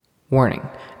Warning,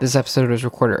 this episode was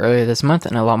recorded earlier this month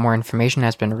and a lot more information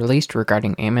has been released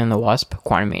regarding Ant-Man and the Wasp: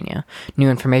 Quantumania. New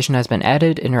information has been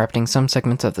added, interrupting some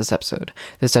segments of this episode.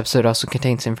 This episode also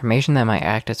contains information that might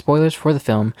act as spoilers for the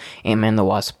film Ant-Man and the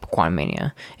Wasp: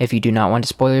 Quantumania. If you do not want to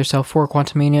spoil yourself for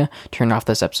Quantumania, turn off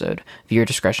this episode. Viewer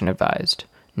discretion advised.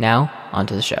 Now,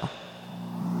 onto the show.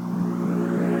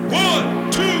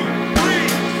 1, 2, 3,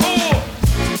 4.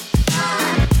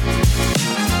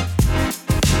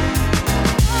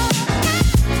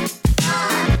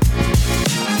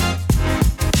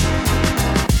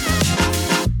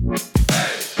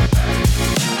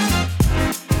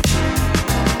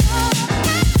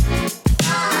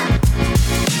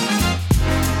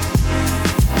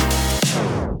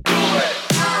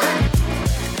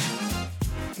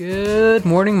 Good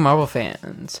morning, Marvel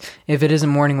fans. If it isn't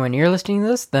morning when you're listening to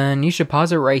this, then you should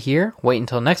pause it right here, wait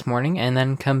until next morning, and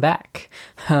then come back.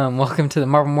 Welcome to the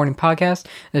Marvel Morning Podcast,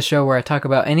 the show where I talk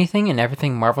about anything and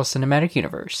everything Marvel Cinematic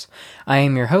Universe. I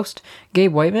am your host,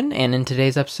 Gabe Whiteman, and in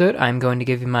today's episode, I'm going to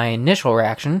give you my initial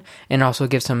reaction, and also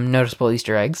give some noticeable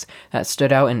Easter eggs that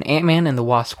stood out in Ant-Man and the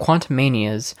Wasp: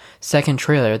 Quantumania's second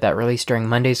trailer that released during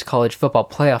Monday's College Football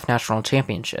Playoff National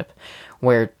Championship,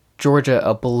 where Georgia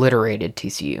obliterated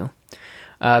TCU.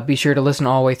 Be sure to listen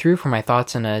all the way through for my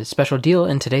thoughts and a special deal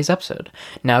in today's episode.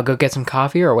 Now go get some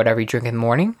coffee or whatever you drink in the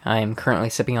morning. I am currently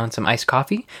sipping on some iced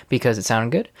coffee because it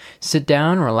sounded good. Sit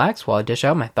down and relax while I dish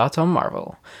out my thoughts on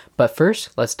Marvel. But first,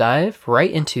 let's dive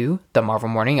right into the Marvel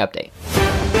Morning Update.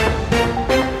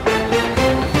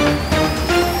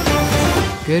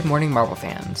 Good morning, Marvel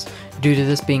fans. Due to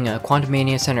this being a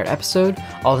Quantumania-centered episode,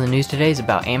 all the news today is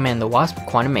about Ant-Man and the Wasp: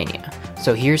 Quantumania.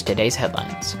 So here's today's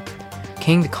headlines.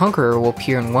 Kang the Conqueror will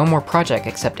appear in one more project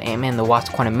except Ant-Man and the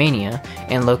Wasp: Quantumania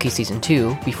and Loki Season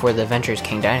 2 before the Avengers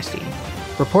Kang Dynasty.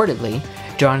 Reportedly,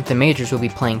 Jonathan Majors will be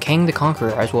playing Kang the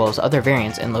Conqueror as well as other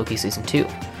variants in Loki Season 2.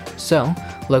 So,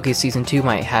 Loki Season 2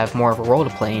 might have more of a role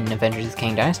to play in Avengers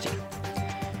Kang Dynasty.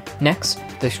 Next,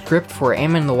 the script for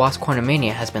Ant-Man and the Wasp: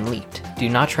 Quantumania has been leaked. Do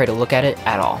not try to look at it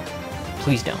at all.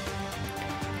 Please don't.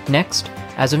 Next,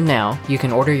 as of now, you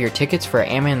can order your tickets for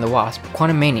Ant-Man and the Wasp: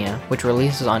 Quantumania, which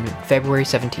releases on February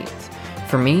 17th.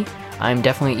 For me, I'm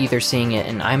definitely either seeing it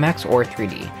in IMAX or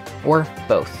 3D, or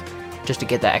both, just to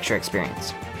get that extra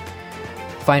experience.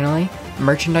 Finally,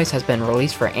 merchandise has been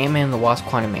released for Ant-Man and the Wasp: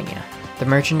 Quantumania. The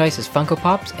merchandise is Funko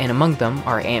Pops, and among them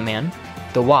are Ant-Man,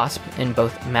 the Wasp in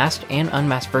both masked and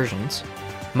unmasked versions,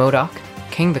 MODOK,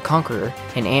 Kang the Conqueror,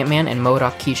 and Ant-Man and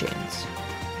MODOK keychains.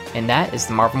 And that is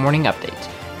the Marvel Morning Update.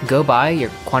 Go buy your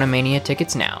Quantumania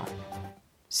tickets now.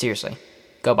 Seriously,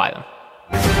 go buy them.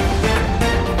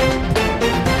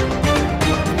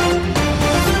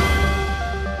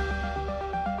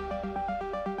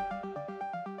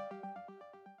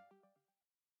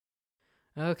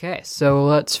 Okay, so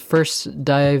let's first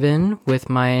dive in with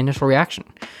my initial reaction.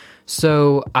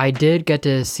 So I did get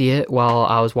to see it while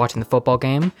I was watching the football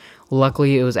game.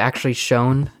 Luckily, it was actually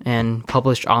shown and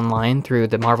published online through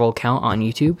the Marvel account on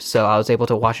YouTube, so I was able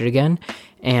to watch it again.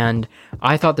 And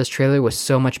I thought this trailer was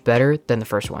so much better than the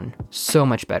first one. So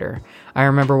much better. I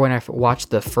remember when I watched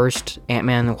the first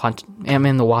Ant-Man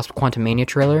and the Wasp: Quantumania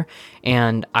trailer,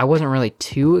 and I wasn't really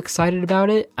too excited about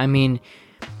it. I mean,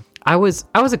 I was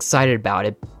excited about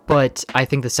it, but I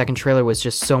think the second trailer was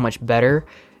just so much better,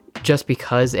 just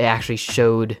because it actually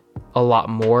showed a lot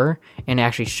more and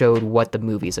actually showed what the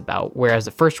movie's about. Whereas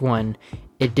the first one,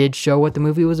 it did show what the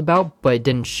movie was about, but it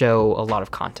didn't show a lot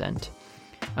of content.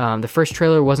 The first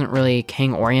trailer wasn't really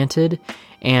Kang oriented,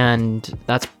 and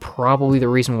that's probably the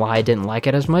reason why I didn't like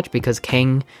it as much, because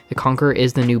Kang the Conqueror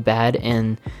is the new bad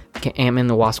in Ant-Man and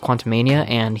the Wasp: Quantumania,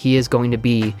 and he is going to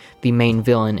be the main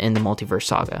villain in the multiverse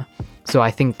saga. So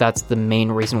I think that's the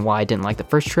main reason why I didn't like the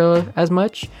first trailer as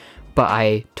much. But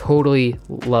I totally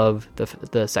love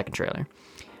the second trailer.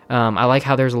 I like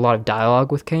how there's a lot of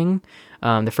dialogue with Kang.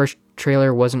 The first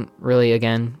trailer wasn't really,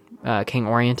 again, Kang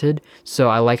oriented, so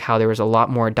I like how there was a lot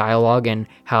more dialogue and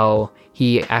how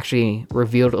he actually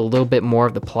revealed a little bit more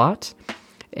of the plot,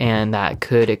 and that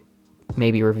could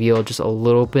maybe reveal just a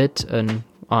little bit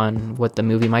on what the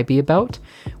movie might be about,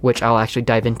 which I'll actually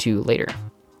dive into later.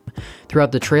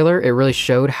 Throughout the trailer, it really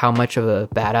showed how much of a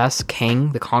badass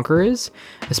Kang the Conqueror is,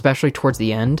 especially towards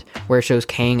the end, where it shows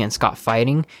Kang and Scott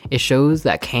fighting. It shows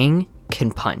that Kang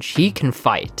can punch. He can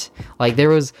fight. Like, there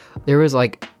was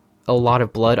like a lot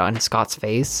of blood on Scott's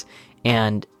face,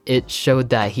 and it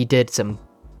showed that he did some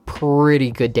pretty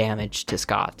good damage to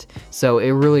Scott. So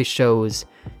it really shows,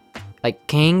 like,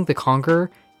 Kang the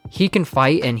Conqueror, he can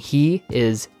fight, and he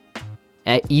is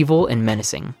evil and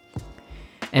menacing.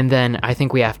 And then I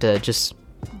think we have to just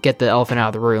get the elephant out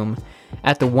of the room.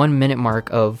 At the 1 minute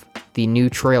mark of the new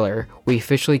trailer, we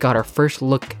officially got our first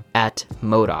look at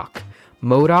MODOK.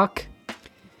 MODOK,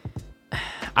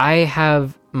 I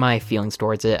have my feelings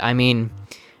towards it. I mean,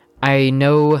 I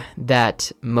know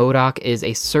that MODOK has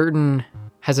a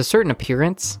certain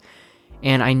appearance,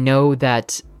 and I know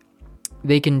that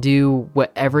they can do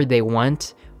whatever they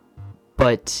want,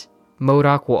 but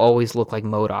MODOK will always look like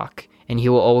MODOK, and he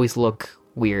will always look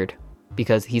weird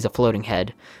because he's a floating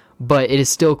head. But it is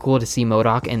still cool to see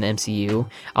MODOK in the MCU.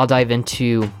 I'll dive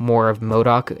into more of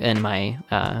MODOK and my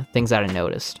things that I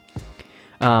noticed.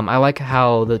 I like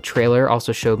how the trailer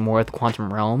also showed more of the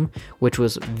Quantum Realm, which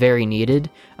was very needed.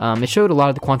 It showed a lot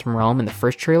of the Quantum Realm in the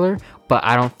first trailer, but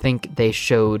I don't think they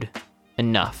showed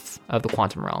enough of the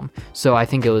Quantum Realm. So I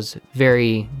think it was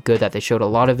very good that they showed a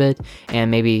lot of it,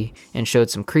 and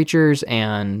showed some creatures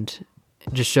and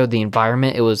just showed the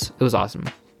environment. It was awesome.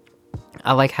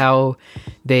 I like how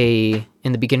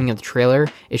in the beginning of the trailer,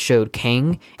 it showed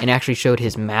Kang and actually showed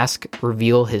his mask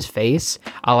reveal his face.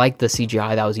 I like the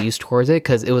CGI that was used towards it,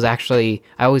 because it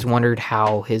always wondered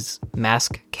how his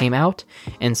mask came out,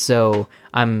 and so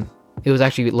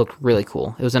it looked really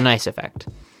cool. It was a nice effect.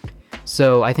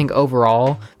 So I think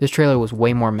overall, this trailer was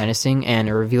way more menacing, and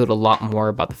it revealed a lot more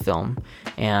about the film,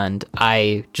 and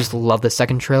I just love the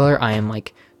second trailer. I am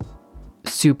like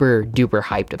super duper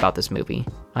hyped about this movie.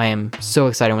 I am so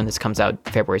excited when this comes out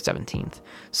February 17th.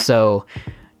 So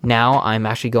now I'm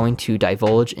actually going to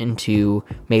divulge into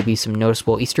maybe some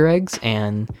noticeable Easter eggs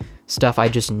and stuff I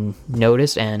just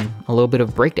noticed, and a little bit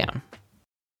of breakdown.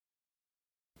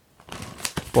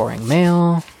 Boring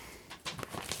mail.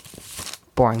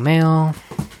 Boring mail.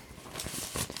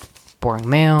 Boring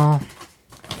mail.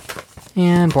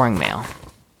 And boring mail.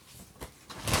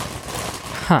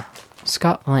 Huh.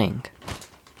 Scott Lang.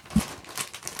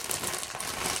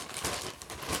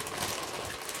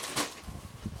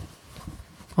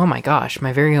 Oh my gosh,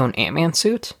 my very own Ant-Man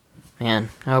suit? Man,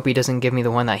 I hope he doesn't give me the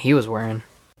one that he was wearing.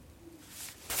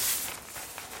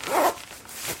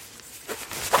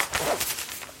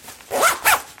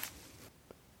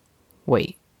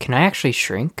 Wait, can I actually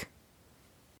shrink?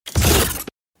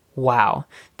 Wow,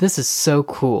 this is so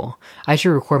cool. I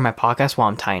should record my podcast while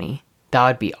I'm tiny. That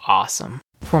would be awesome.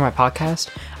 For my podcast,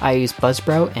 I use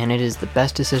Buzzsprout, and it is the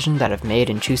best decision that I've made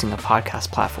in choosing a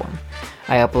podcast platform.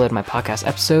 I upload my podcast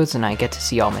episodes, and I get to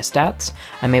see all my stats.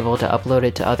 I'm able to upload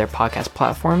it to other podcast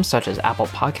platforms such as Apple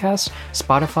Podcasts,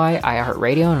 Spotify,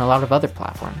 iHeartRadio, and a lot of other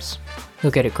platforms.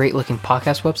 You'll get a great looking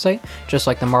podcast website, just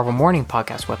like the Marvel Morning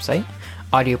podcast website,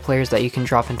 audio players that you can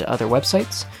drop into other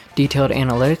websites, detailed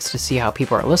analytics to see how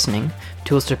people are listening,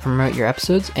 tools to promote your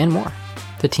episodes, and more.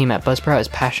 The team at Buzzsprout is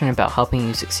passionate about helping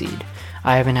you succeed.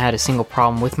 I haven't had a single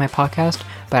problem with my podcast,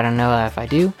 but I know that if I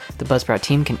do, the Buzzsprout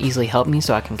team can easily help me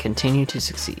so I can continue to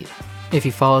succeed. If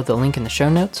you follow the link in the show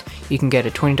notes, you can get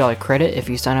a $20 credit if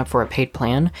you sign up for a paid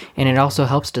plan, and it also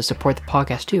helps to support the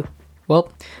podcast too.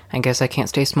 Well, I guess I can't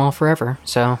stay small forever,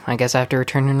 so I guess I have to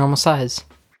return to normal size.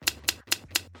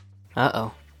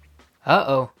 Uh-oh.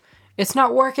 Uh-oh. It's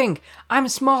not working! I'm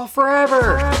small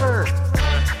forever!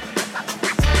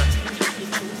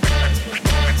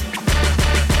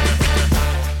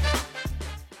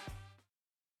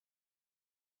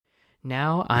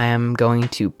 Now I am going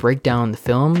to break down the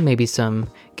film,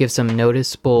 give some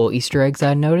noticeable Easter eggs that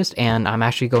I noticed, and I'm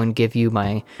actually going to give you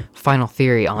my final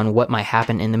theory on what might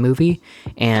happen in the movie,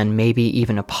 and maybe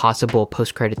even a possible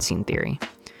post-credit scene theory.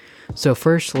 So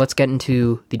first, let's get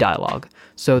into the dialogue.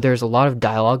 So there's a lot of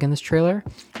dialogue in this trailer,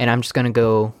 and I'm just going to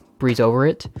go breeze over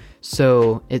it.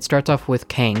 So it starts off with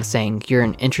Kang saying, "You're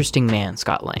an interesting man,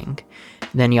 Scott Lang."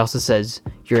 Then he also says,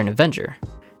 "You're an Avenger."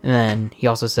 And then he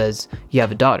also says, "You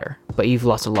have a daughter, but you've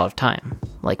lost a lot of time,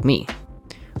 like me.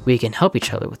 We can help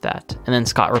each other with that." And then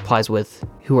Scott replies with,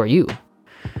 "Who are you?"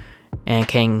 And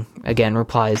Kang again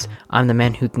replies, "I'm the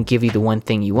man who can give you the one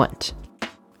thing you want."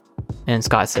 And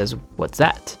Scott says, "What's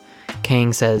that?"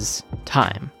 Kang says,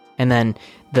 "Time." And then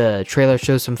the trailer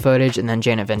shows some footage, and then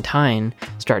Janet Van Dyne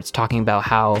starts talking about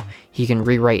how he can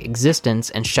rewrite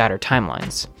existence and shatter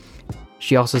timelines.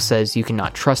 She also says you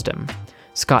cannot trust him.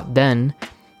 Scott then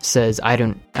says, I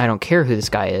don't care who this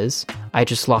guy is, I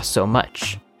just lost so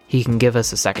much. He can give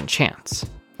us a second chance."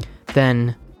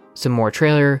 Then some more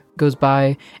trailer goes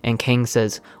by, and Kang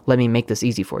says, "Let me make this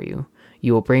easy for you.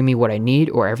 You will bring me what I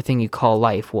need, or everything you call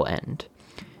life will end."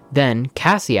 Then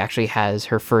Cassie actually has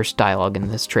her first dialogue in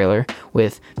this trailer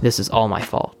with, "This is all my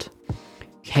fault."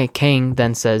 Kang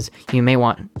then says, "You may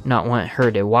not want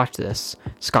her to watch this."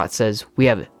 Scott says, we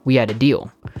had a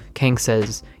deal." Kang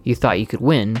says, "You thought you could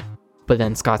win," but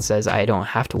then Scott says, "I don't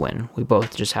have to win. We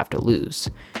both just have to lose."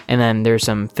 And then there's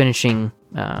some finishing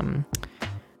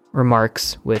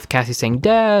remarks with Cassie saying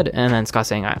 "Dad," and then Scott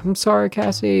saying "I'm sorry,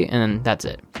 Cassie," and that's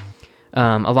it.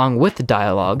 Along with the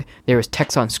dialogue, there was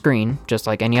text on screen, just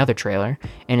like any other trailer,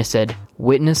 and it said,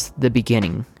 "Witness the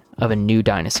beginning of a new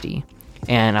dynasty."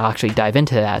 And I'll actually dive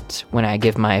into that when I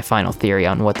give my final theory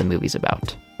on what the movie's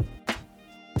about.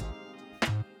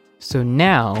 So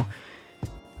now,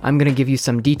 I'm going to give you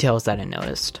some details that I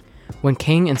noticed. When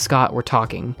Kang and Scott were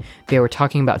talking, they were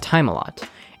talking about time a lot,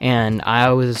 and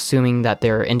I was assuming that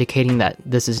they're indicating that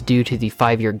this is due to the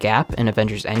 5-year gap in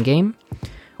Avengers Endgame,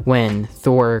 when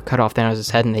Thor cut off Thanos'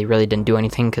 head and they really didn't do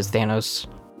anything because Thanos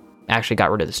actually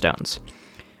got rid of the stones.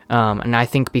 And I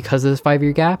think because of this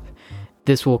 5-year gap,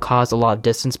 this will cause a lot of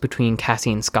distance between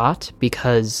Cassie and Scott,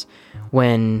 because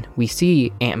when we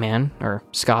see Ant-Man, or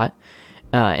Scott,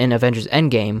 in Avengers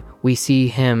Endgame, we see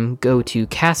him go to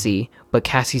Cassie, but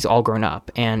Cassie's all grown up,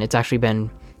 and it's actually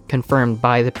been confirmed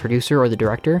by the producer or the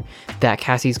director that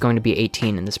Cassie's going to be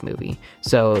 18 in this movie.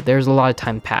 So there's a lot of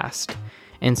time passed.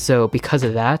 And so because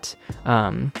of that,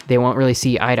 they won't really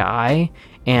see eye to eye,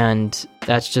 and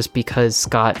that's just because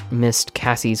Scott missed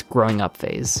Cassie's growing up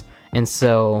phase. And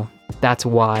so that's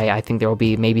why I think there will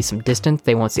be maybe some distance.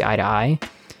 They won't see eye to eye.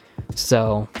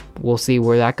 So we'll see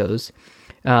where that goes.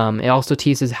 It also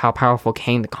teases how powerful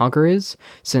Kang the Conqueror is,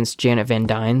 since Janet Van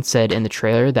Dyne said in the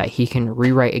trailer that he can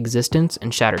rewrite existence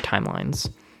and shatter timelines,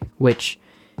 which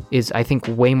is, I think,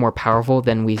 way more powerful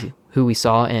than who we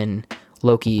saw in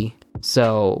Loki.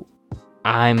 So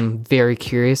I'm very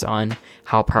curious on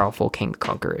how powerful Kang the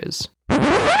Conqueror is.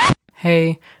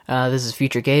 Hey, this is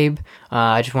Future Gabe.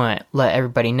 I just want to let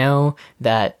everybody know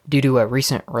that due to a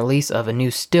recent release of a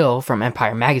new still from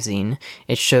Empire Magazine,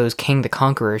 it shows Kang the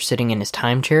Conqueror sitting in his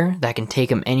time chair that can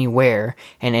take him anywhere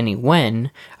and anywhen,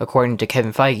 according to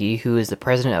Kevin Feige, who is the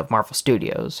president of Marvel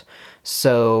Studios.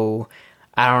 So,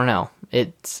 I don't know.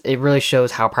 It really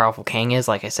shows how powerful Kang is,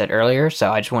 like I said earlier,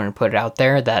 so I just wanted to put it out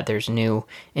there that there's a new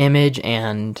image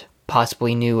and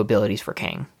possibly new abilities for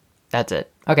Kang. That's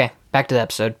it. Okay, back to the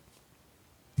episode.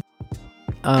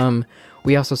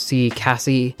 We also see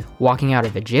Cassie walking out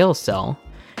of a jail cell,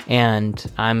 and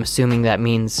I'm assuming that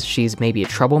means she's maybe a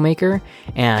troublemaker,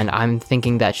 and I'm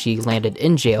thinking that she landed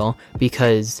in jail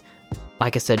because,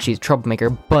 like I said, she's a troublemaker,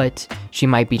 but she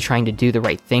might be trying to do the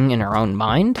right thing in her own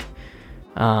mind,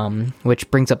 which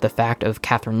brings up the fact of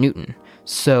Catherine Newton.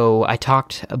 So I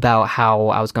talked about how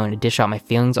I was going to dish out my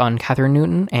feelings on Catherine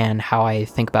Newton and how I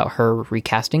think about her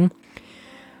recasting.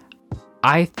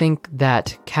 I think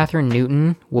that Catherine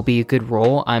Newton will be a good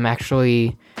role. I'm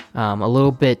actually a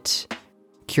little bit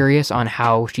curious on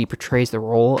how she portrays the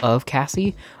role of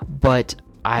Cassie, but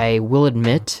I will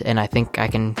admit, and I think I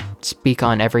can speak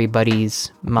on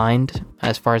everybody's mind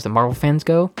as far as the Marvel fans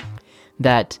go,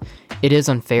 that it is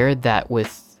unfair that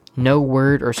with no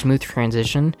word or smooth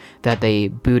transition that they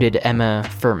booted Emma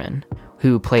Fuhrmann,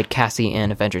 who played Cassie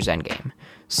in Avengers Endgame.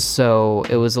 So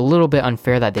it was a little bit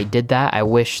unfair that they did that. I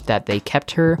wish that they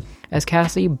kept her as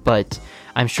Cassie, but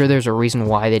I'm sure there's a reason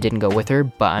why they didn't go with her,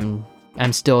 but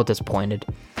I'm still disappointed.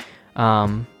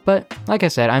 But like I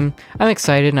said, I'm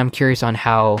excited and I'm curious on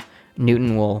how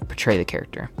Newton will portray the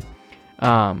character.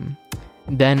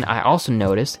 Then I also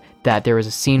noticed that there was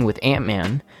a scene with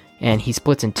Ant-Man and he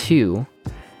splits in two.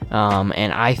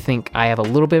 And I think I have a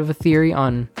little bit of a theory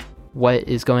on what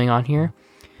is going on here.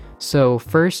 So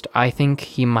first, I think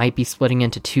he might be splitting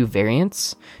into two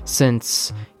variants,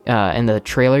 since in the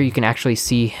trailer you can actually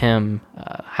see him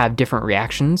have different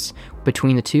reactions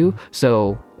between the two.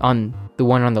 So on the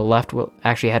one on the left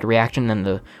actually had a reaction, and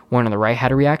the one on the right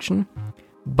had a reaction.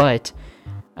 But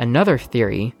another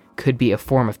theory could be a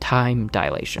form of time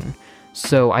dilation.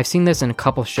 So I've seen this in a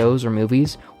couple shows or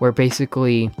movies where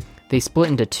basically they split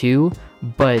into two,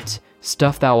 but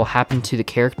stuff that will happen to the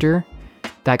character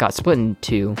that got split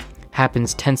into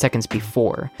happens 10 seconds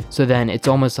before. So then it's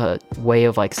almost a way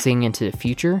of like seeing into the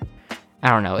future. I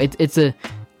don't know. It's a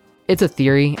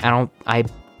theory. I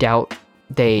doubt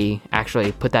they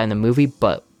actually put that in the movie,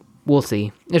 but we'll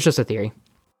see. It's just a theory.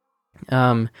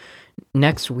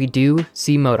 Next we do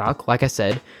see MODOK, like I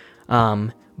said,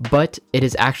 but it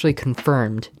is actually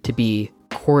confirmed to be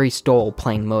Corey Stoll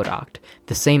playing MODOK,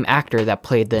 the same actor that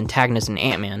played the antagonist in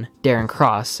Ant-Man, Darren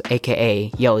Cross,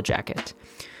 aka Yellow Jacket.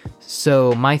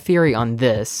 So my theory on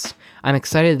this, I'm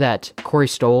excited that Corey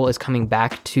Stoll is coming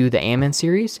back to the Ant-Man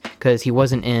series, because he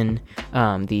wasn't in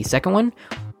the second one,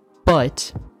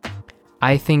 but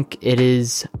I think it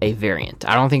is a variant.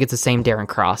 I don't think it's the same Darren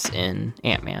Cross in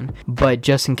Ant-Man, but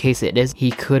just in case it is,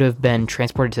 he could have been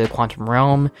transported to the quantum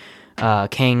realm.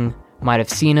 Kang might have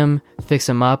seen him, fix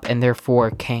him up, and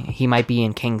therefore he might be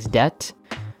in Kang's debt.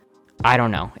 I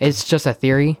don't know. It's just a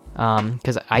theory,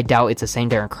 because I doubt it's the same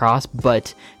Darren Cross,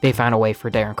 but they found a way for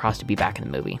Darren Cross to be back in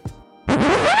the movie.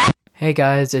 Hey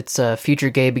guys, it's Future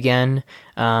Gabe again.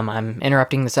 I'm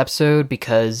interrupting this episode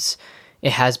because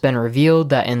it has been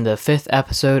revealed that in the 5th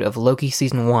episode of Loki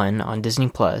Season 1 on Disney+,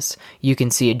 you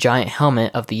can see a giant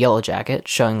helmet of the Yellow Jacket,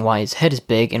 showing why his head is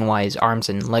big and why his arms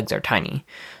and legs are tiny.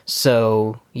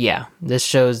 So, yeah, this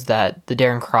shows that the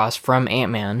Darren Cross from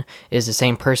Ant-Man is the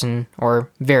same person, or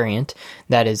variant,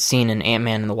 that is seen in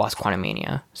Ant-Man and the Wasp: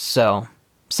 Quantumania. So,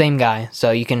 same guy,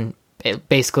 so you can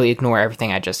basically ignore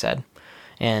everything I just said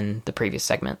in the previous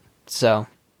segment. So,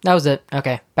 that was it.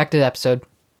 Okay, back to the episode.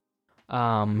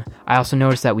 I also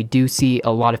noticed that we do see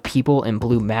a lot of people in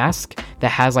blue mask that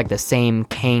has like the same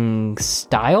Kang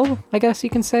style, I guess you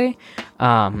can say.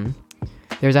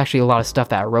 There's actually a lot of stuff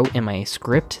that I wrote in my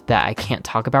script that I can't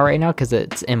talk about right now because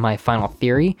it's in my final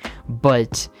theory,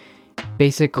 but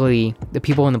basically the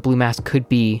people in the blue mask could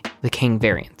be the Kang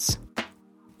variants.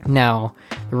 Now,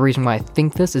 the reason why I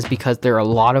think this is because there are a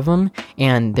lot of them,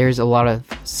 and there's a lot of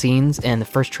scenes in the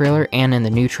first trailer and in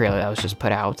the new trailer that was just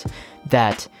put out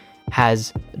that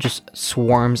has just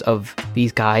swarms of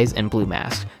these guys in blue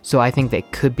masks. So I think they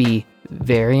could be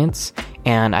variants,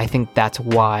 and I think that's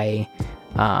why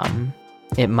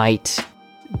it might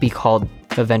be called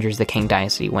Avengers: The Kang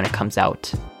Dynasty when it comes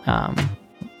out,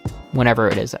 whenever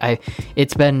it is.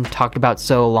 It's been talked about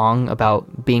so long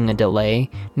about being a delay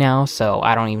now, so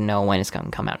I don't even know when it's going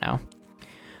to come out now.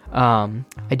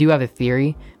 I do have a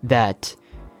theory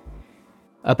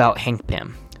about Hank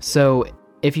Pym. So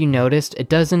if you noticed, it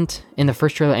doesn't, in the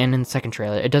first trailer and in the second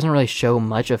trailer, it doesn't really show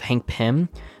much of Hank Pym.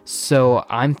 So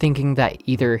I'm thinking that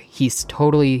either he's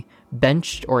totally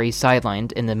benched or he's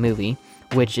sidelined in the movie,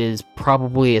 which is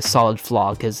probably a solid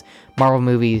flaw because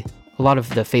a lot of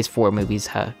the Phase 4 movies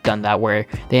have done that, where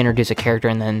they introduce a character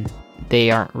and then they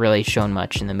aren't really shown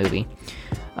much in the movie.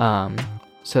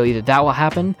 So either that will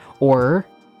happen or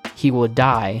he will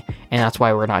die, and that's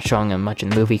why we're not showing him much in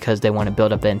the movie, because they want to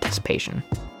build up the anticipation.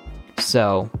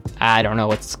 So I don't know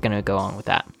what's going to go on with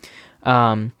that.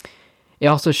 It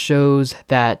also shows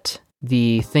that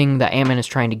the thing that Ant-Man is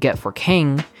trying to get for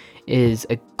Kang is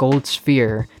a gold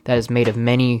sphere that is made of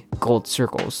many gold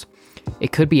circles.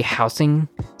 It could be housing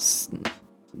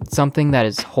something that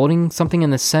is holding something in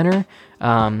the center,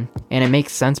 and it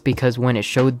makes sense because when it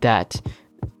showed that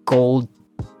gold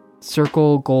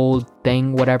circle, gold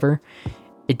thing, whatever,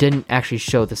 it didn't actually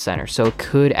show the center. So it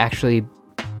could actually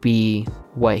be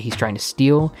what he's trying to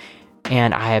steal,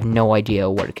 and I have no idea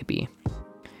what it could be.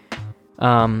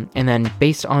 And then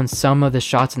based on some of the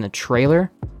shots in the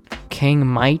trailer, Kang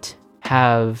might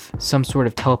have some sort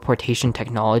of teleportation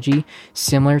technology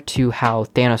similar to how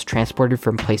Thanos transported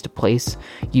from place to place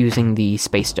using the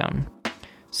Space Stone.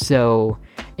 So,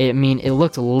 it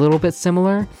looked a little bit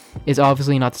similar. It's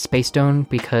obviously not the Space Stone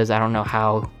because I don't know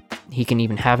how he can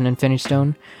even have an Infinity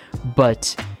Stone,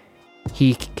 but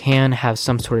he can have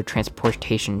some sort of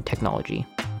transportation technology.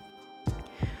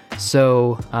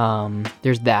 So,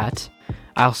 there's that.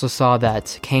 I also saw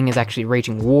that Kang is actually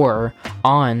waging war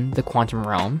on the quantum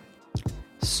realm,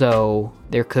 so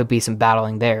there could be some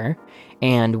battling there.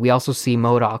 And we also see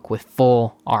MODOK with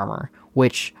full armor,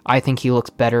 which I think he looks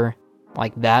better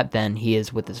like that than he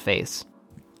is with his face.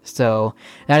 So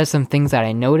that is some things that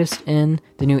I noticed in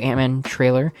the new Ant-Man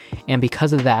trailer, and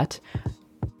because of that,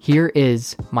 here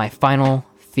is my final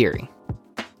theory.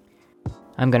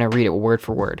 I'm going to read it word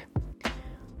for word.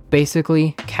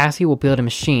 Basically, Cassie will build a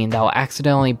machine that will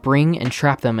accidentally bring and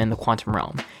trap them in the quantum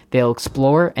realm. They'll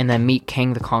explore and then meet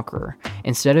Kang the Conqueror.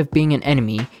 Instead of being an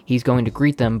enemy, he's going to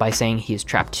greet them by saying he is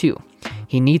trapped too.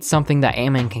 He needs something that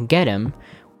Ant-Man can get him,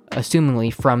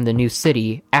 assumingly from the new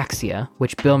city, Axia,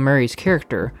 which Bill Murray's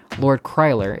character, Lord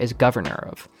Kryler, is governor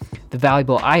of. The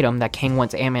valuable item that Kang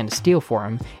wants Ant-Man to steal for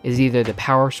him is either the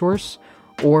power source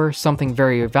or something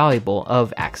very valuable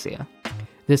of Axia.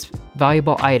 This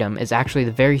valuable item is actually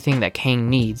the very thing that Kang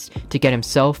needs to get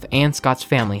himself and Scott's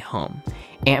family home.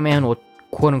 Ant-Man will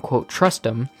quote-unquote trust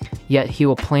him, yet he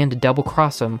will plan to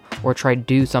double-cross him or try to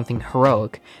do something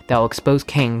heroic that will expose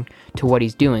Kang to what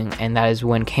he's doing, and that is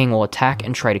when Kang will attack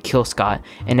and try to kill Scott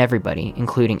and everybody,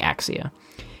 including Axia.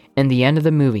 In the end of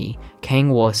the movie, Kang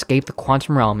will escape the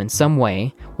quantum realm in some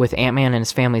way, with Ant-Man and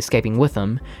his family escaping with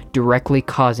him, directly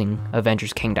causing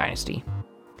Avengers: Kang Dynasty.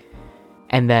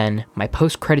 And then my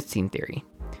post-credit scene theory.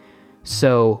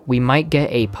 So we might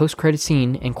get a post-credit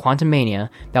scene in Quantumania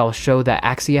that will show that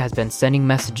Axia has been sending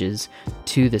messages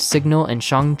to the signal in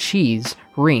Shang-Chi's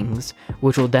rings,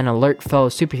 which will then alert fellow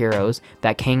superheroes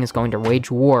that Kang is going to wage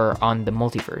war on the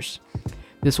multiverse.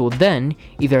 This will then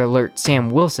either alert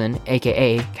Sam Wilson,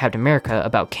 aka Captain America,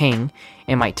 about Kang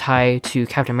and might tie to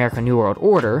Captain America New World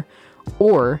Order,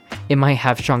 or it might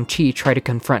have Shang-Chi try to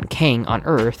confront Kang on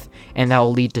Earth, and that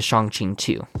will lead to Shang-Chi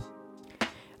 2.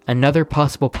 Another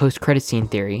possible post-credit scene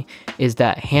theory is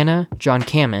that Hannah John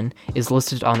Kamen is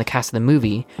listed on the cast of the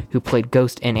movie, who played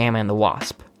Ghost in Ant-Man and the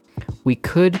Wasp. We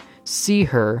could see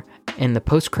her in the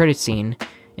post-credit scene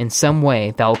in some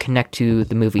way that will connect to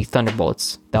the movie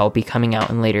Thunderbolts that will be coming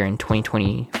out later in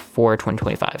 2024,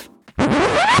 2025.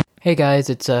 Hey guys,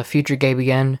 it's Future Gabe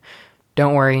again.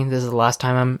 Don't worry, this is the last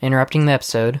time I'm interrupting the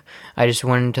episode. I just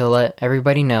wanted to let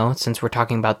everybody know, since we're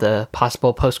talking about the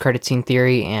possible post-credit scene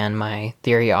theory and my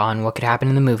theory on what could happen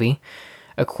in the movie.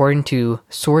 According to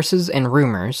sources and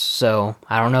rumors, so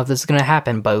I don't know if this is going to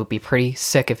happen, but it would be pretty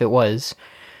sick if it was,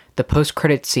 the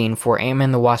post-credit scene for Ant-Man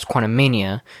and the Wasp: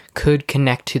 Quantumania could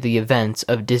connect to the events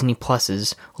of Disney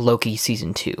Plus's Loki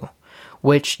Season 2,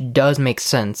 which does make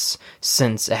sense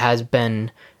since it has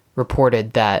been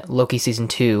reported that Loki Season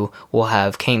 2 will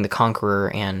have Kang the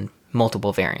Conqueror and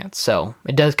multiple variants, so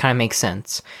it does kind of make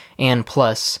sense. And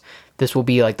plus, this will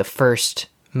be like the first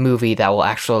movie that will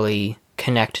actually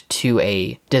connect to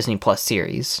a Disney Plus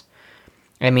series.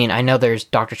 I mean, I know there's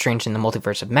Doctor Strange in the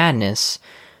Multiverse of Madness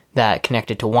that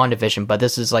connected to WandaVision, but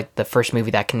this is like the first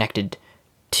movie that connected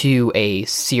to a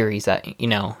series that, you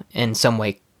know, in some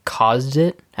way caused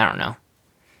it. I don't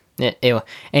know.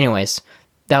 Anyways,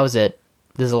 that was it.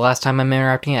 This is the last time I'm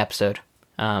interrupting an episode.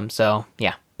 So,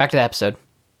 yeah, back to the episode.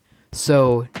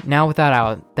 So, now with that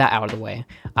out of the way,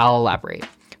 I'll elaborate.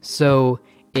 So,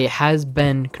 it has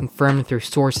been confirmed through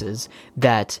sources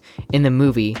that in the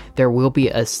movie, there will be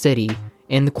a city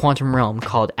in the quantum realm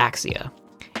called Axia.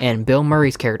 And Bill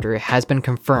Murray's character has been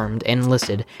confirmed and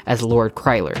listed as Lord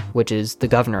Kryler, which is the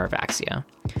governor of Axia.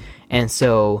 And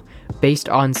so, based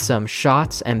on some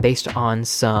shots and based on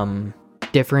some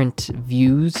different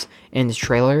views in the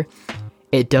trailer,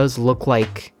 it does look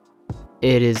like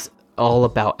it is all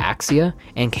about Axia,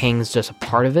 and Kang's just a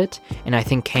part of it, and I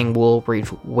think Kang will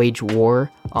wage war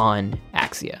on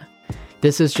Axia.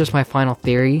 This is just my final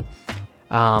theory.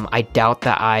 I doubt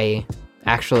that I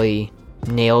actually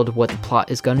nailed what the plot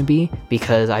is going to be,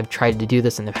 because I've tried to do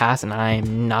this in the past, and I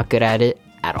am not good at it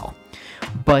at all.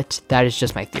 But that is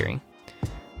just my theory.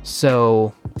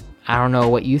 So, I don't know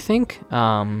what you think.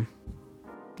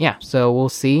 Yeah, so we'll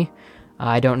see.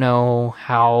 I don't know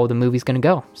how the movie's going to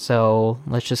go, so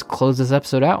let's just close this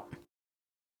episode out.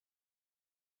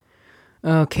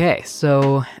 Okay,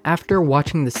 so after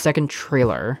watching the second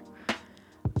trailer,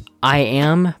 I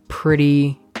am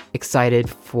pretty excited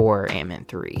for Ant-Man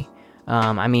 3.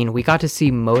 I mean, we got to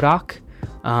see MODOK.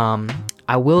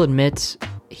 I will admit,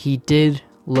 he did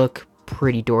look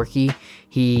pretty dorky.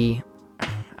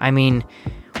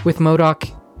 With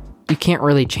MODOK, you can't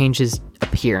really change his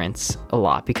appearance a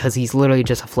lot because he's literally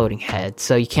just a floating head,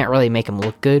 so you can't really make him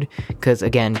look good because,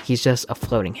 again, he's just a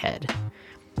floating head.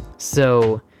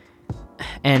 So,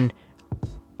 and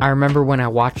I remember when I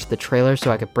watched the trailer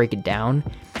so I could break it down,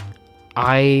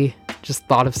 I just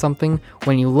thought of something.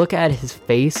 When you look at his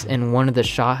face in one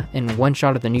shot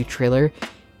of the new trailer,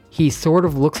 he sort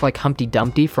of looks like Humpty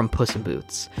Dumpty from Puss in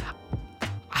Boots.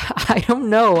 I don't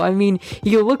know. I mean,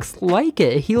 he looks like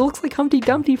it. He looks like Humpty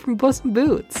Dumpty from Puss in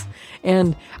Boots.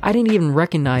 And I didn't even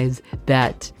recognize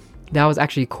that was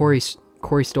actually Corey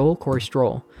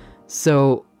Stroll.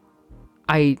 So,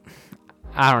 I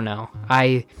don't know.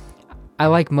 I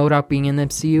like MODOK being in the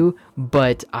MCU,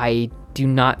 but I do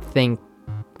not think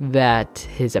that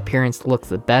his appearance looks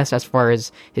the best as far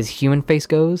as his human face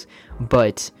goes.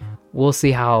 But we'll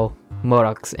see how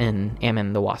MODOK's in Ant-Man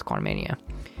and the Wasp: Quantumania.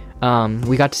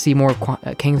 We got to see more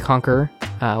Kang the Conqueror,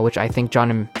 which I think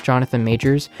Jonathan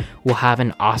Majors will have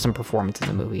an awesome performance in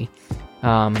the movie.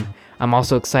 I'm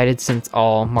also excited since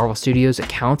all Marvel Studios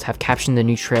accounts have captioned the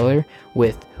new trailer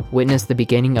with "Witness the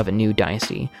beginning of a new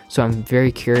dynasty." So I'm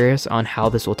very curious on how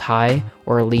this will tie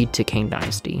or lead to Kang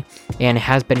Dynasty. And it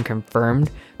has been confirmed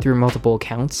through multiple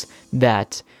accounts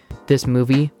that this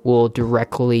movie will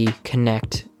directly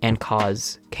connect and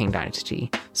cause Kang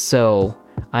Dynasty. So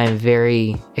I am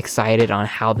very excited on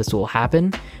how this will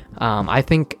happen. I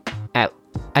think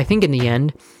in the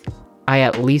end, I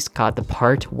at least got the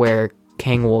part where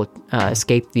Kang will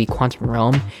escape the quantum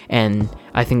realm, and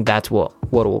I think that's what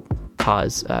will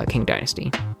cause Kang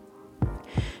Dynasty.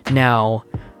 Now,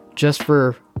 just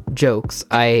for jokes,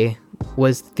 I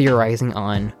was theorizing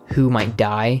on who might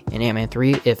die in Ant-Man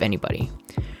 3, if anybody.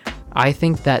 I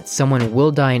think that someone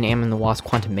will die in Ant-Man and the Wasp: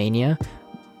 Quantumania,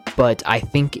 but I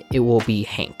think it will be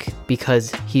Hank,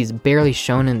 because he's barely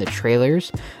shown in the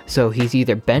trailers, so he's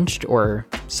either benched or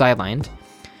sidelined.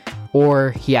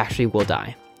 or he actually will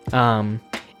die.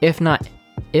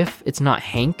 If it's not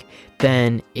Hank,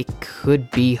 then it could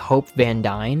be Hope Van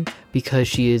Dyne, because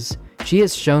she is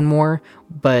shown more,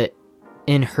 but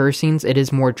in her scenes it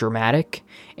is more dramatic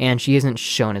and she isn't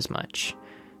shown as much.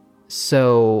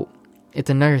 So it's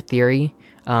another theory,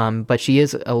 but she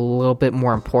is a little bit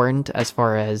more important as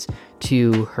far as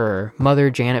to her mother,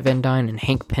 Janet Van Dyne, and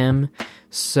Hank Pym.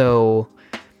 So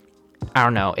I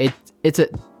don't know.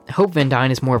 Hope Van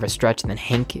Dyne is more of a stretch than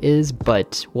Hank is,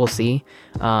 but we'll see.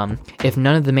 If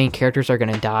none of the main characters are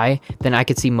going to die, then I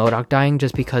could see MODOK dying,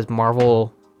 just because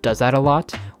Marvel does that a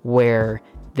lot, where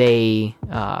they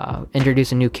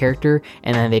introduce a new character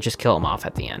and then they just kill him off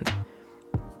at the end.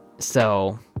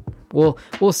 So we'll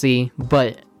see.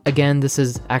 But again, this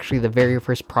is actually the very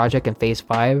first project in Phase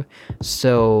 5,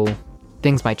 so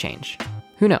things might change.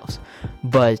 Who knows?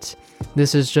 But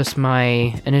this is just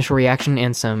my initial reaction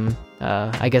and some,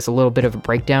 I guess, a little bit of a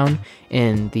breakdown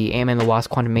in the Ant-Man and the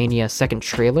Wasp: Quantumania second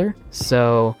trailer.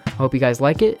 So I hope you guys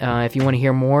like it. If you want to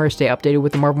hear more, stay updated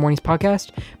with the Marvel Mornings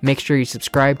podcast, make sure you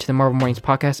subscribe to the Marvel Mornings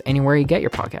podcast anywhere you get your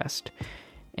podcast.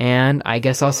 And I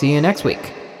guess I'll see you next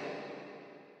week.